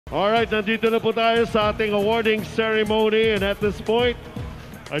Alright, nandito na po tayo sa ating awarding ceremony, and at this point,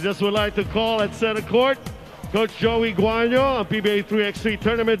 I just would like to call at center court Coach Joey Guanyo, ang PBA 3x3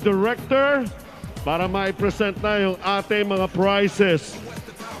 Tournament Director, para mai-present na yung ating mga prizes.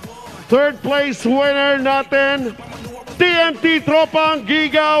 Third place winner natin, TNT Tropang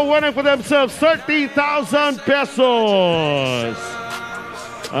Giga, winning for themselves 30,000 pesos.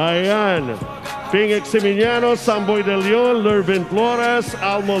 Ayan. Ping Eximiliano, Samboy De Leon, Lervin Flores,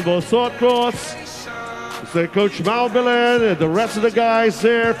 Almol Vosotros, Coach Malbelen, and the rest of the guys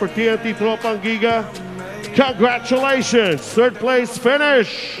there for TNT Tropang Giga. Congratulations! Third place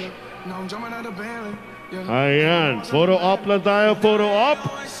finish! Ayan. Photo op lang tayo. Photo op.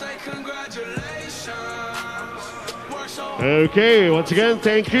 Okay. Once again,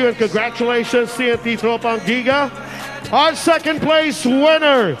 thank you and congratulations, TNT Tropang Giga. Our second place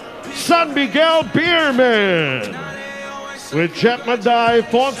winner, San Miguel Beerman, with Jet Manday,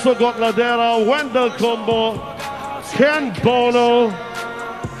 Fonso Gotladera, Wendell Combo, Ken Bono,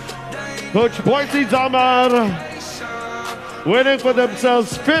 Coach Boise Zamar, winning for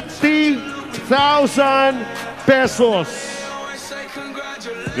themselves 50,000 pesos.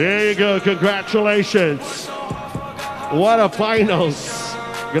 There you go. Congratulations. What a finals.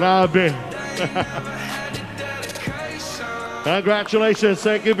 Grabe. Congratulations.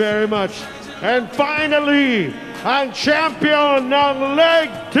 Thank you very much. And finally, ang champion ng Leg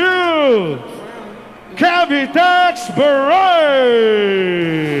 2, Cavitex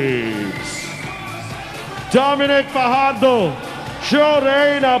Braves. Dominic Fajardo,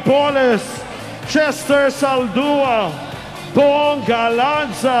 Jorey Napoles, Chester Saldua, Bong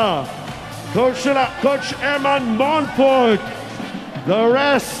Galanza, Coach Eman Monfort, the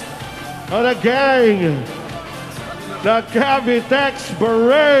rest of the gang, the Cavitex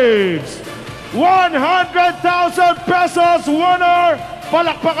Braves. 100,000 pesos winner!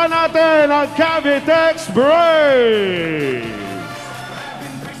 Palakpakan natin ang Cavitex Braves!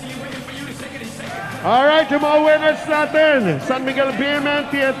 Alright, yung mga winners natin. San Miguel Beerman,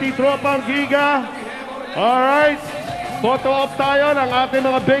 TNT Tropang Giga. Alright, photo op tayo ng ating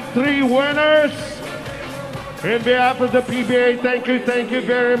mga Big 3 winners. In behalf of the PBA, thank you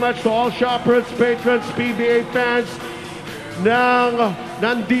very much to all shoppers, patrons, PBA fans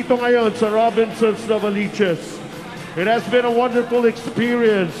nandito ngayon sa Robinsons Novaliches. It has been a wonderful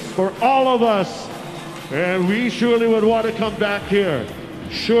experience for all of us, and we surely would want to come back here.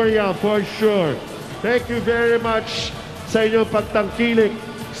 Sure yan, for sure. Thank you very much sa inyong pagtangkilik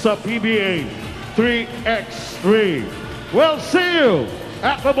sa PBA 3x3. We'll see you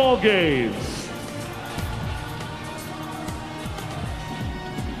at the ball games.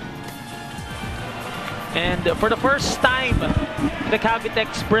 And for the first time, the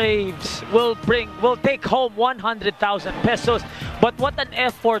Cavitex Braves will take home 100,000 pesos. But what an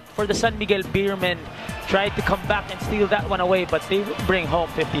effort for the San Miguel Beermen. Tried to come back and steal that one away, but they will bring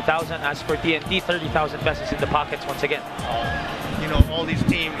home 50,000. As for TNT, 30,000 pesos in the pockets once again. You know, all these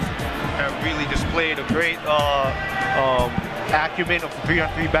teams have really displayed a great acumen of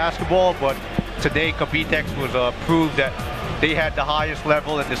 3-on-3 basketball, but today Cavitex was proved that they had the highest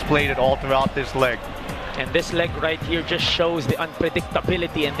level and displayed it all throughout this leg. And this leg right here just shows the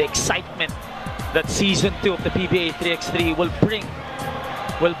unpredictability and the excitement that Season 2 of the PBA 3x3 will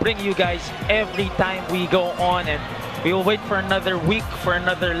bring you guys every time we go on, and we will wait for another week for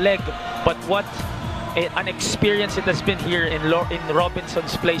another leg. But what an experience it has been here in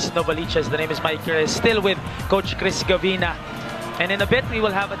Robinson's Place, Novaliches. The name is Mike here, still with Coach Chris Gavina. And in a bit, we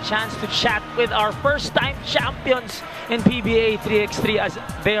will have a chance to chat with our first-time champions in PBA 3x3 as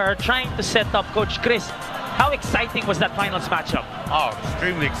they are trying to set up. Coach Chris, how exciting was that finals matchup? Oh,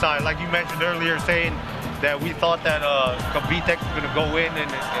 extremely exciting. Like you mentioned earlier, saying that we thought that Cavitex was going to go in and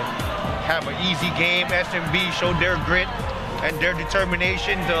have an easy game. SMB showed their grit and their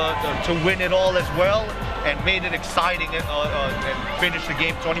determination to win it all as well, and made it exciting and finished the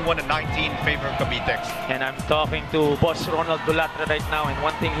game 21-19 in favor of Cavitex. And I'm talking to Boss Ronald Dulatra right now, and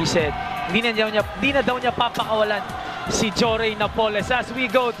one thing he said, di na daw niya papakawalan si Jorey Napoles as we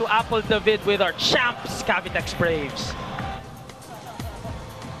go to Apple David with our champs, Cavitex Braves.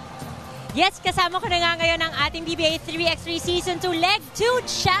 Yes, kasama ko na nga ngayon ang ating PBA 3x3 Season 2 Leg 2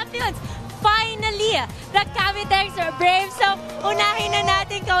 champions. Finally, the Cavitex Braves. So, unahin na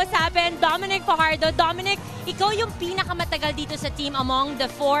natin kausapin Dominic Fajardo. Dominic, ikaw yung pinakamatagal dito sa team among the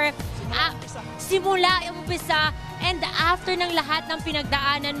four. Simula, umpisa, and after ng lahat ng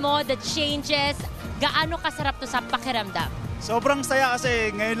pinagdaanan mo, the changes, gaano kasarap to sa pakiramdam? Sobrang saya kasi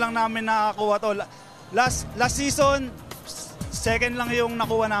ngayon lang namin nakakuha to. Last season, second lang yung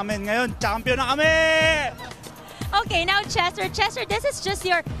nakuha namin. Ngayon, champion na kami! Okay, now Chester. Chester, this is just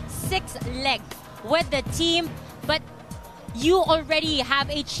your 6th leg with the team, but you already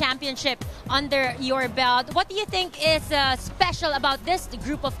have a championship under your belt. What do you think is special about this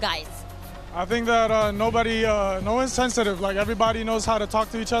group of guys? I think that no one's sensitive. Like, everybody knows how to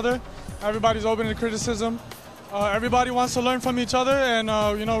talk to each other. Everybody's open to criticism. Everybody wants to learn from each other, and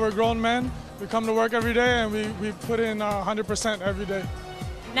you know, we're grown men. We come to work every day, and we put in 100% every day.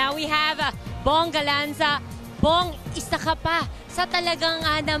 Now we have Bong Galanza. Bong, isa ka pa sa talagang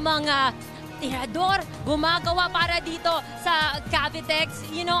namang tirador, gumagawa para dito sa Cavitex.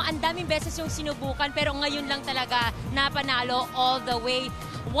 You know, ang daming beses yung sinubukan, pero ngayon lang talaga napanalo all the way.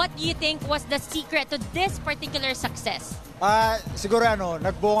 What do you think was the secret to this particular success? Siguro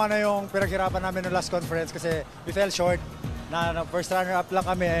nagbunga na yung pinaghirapan namin ng last conference kasi we fell short. Na first runner-up lang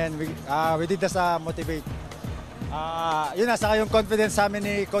kami, and we did this motivate. Yun na, saka yung confidence sa amin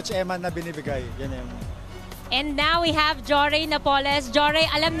ni Coach Eman na binibigay. Yan yun. And now we have Jory Napoles. Jory,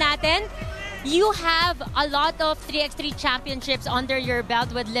 alam natin, you have a lot of 3x3 championships under your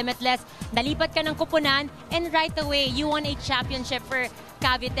belt with Limitless. Nalipat ka ng kupunan, and right away, you won a championship for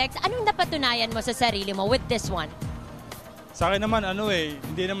Cavitex. Anong napatunayan mo sa sarili mo with this one? Sa akin naman,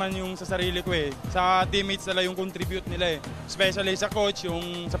 hindi naman yung sa sarili ko Sa teammates nila yung contribute nila Especially sa coach,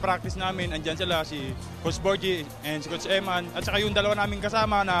 yung sa practice namin, andyan sila, si Coach Borgie and si Coach Eman. At saka yung dalawa namin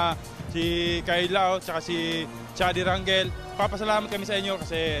kasama na si Kyle Lau, at si Chadi Rangel. Papasalamat kami sa inyo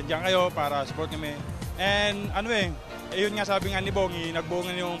kasi andyan kayo para support kami. And yun nga sabi nga ni Bongi,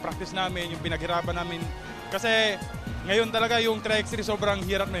 nagbungan yung practice namin, yung pinaghirapan namin. Kasi ngayon talaga yung 3x3 sobrang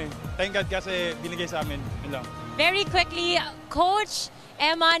hirap Thank God kasi binigay sa amin. Yun lang. Very quickly, Coach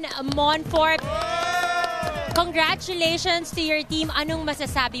Eman Monfort, congratulations to your team. Anong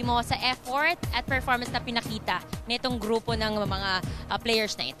masasabi mo sa effort at performance na pinakita nitong grupo ng mga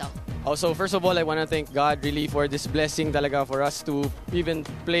players na ito? Also, first of all, I want to thank God really for this blessing talaga for us to even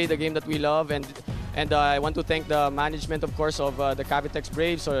play the game that we love. And I want to thank the management, of course, of the Cavitex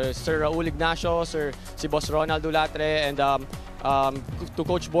Braves, Sir Raul Ignacio, si Boss Ronald Dulatre, and to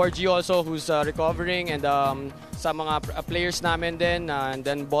Coach Borgie also, who's recovering, and sa mga players namin din, and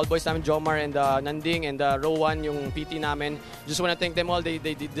then ball boys namin, Jomar and Nanding, and Rowan, yung PT namin. Just want to thank them all. They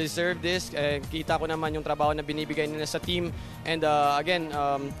deserve this. Kita ko naman yung trabaho na binibigay nila sa team. And again,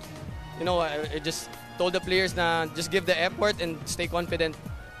 you know, I just told the players na just give the effort and stay confident.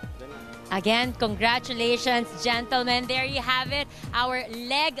 Again, congratulations, gentlemen. There you have it. Our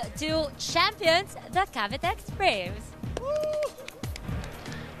Leg 2 champions, the Cavitex Braves.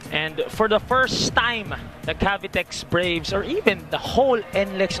 And for the first time, the Cavitex Braves, or even the whole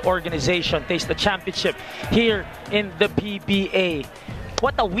NLEX organization, takes the championship here in the PBA.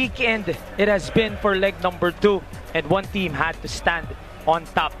 What a weekend it has been for leg number 2, and one team had to stand on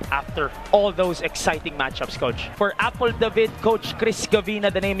top after all those exciting matchups, Coach. For Apple David, Coach Chris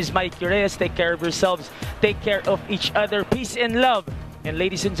Gavina, the name is Mike Reyes. Take care of yourselves. Take care of each other. Peace and love. And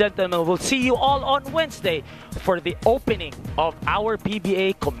ladies and gentlemen, we'll see you all on Wednesday for the opening of our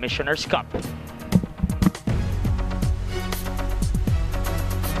PBA Commissioner's Cup.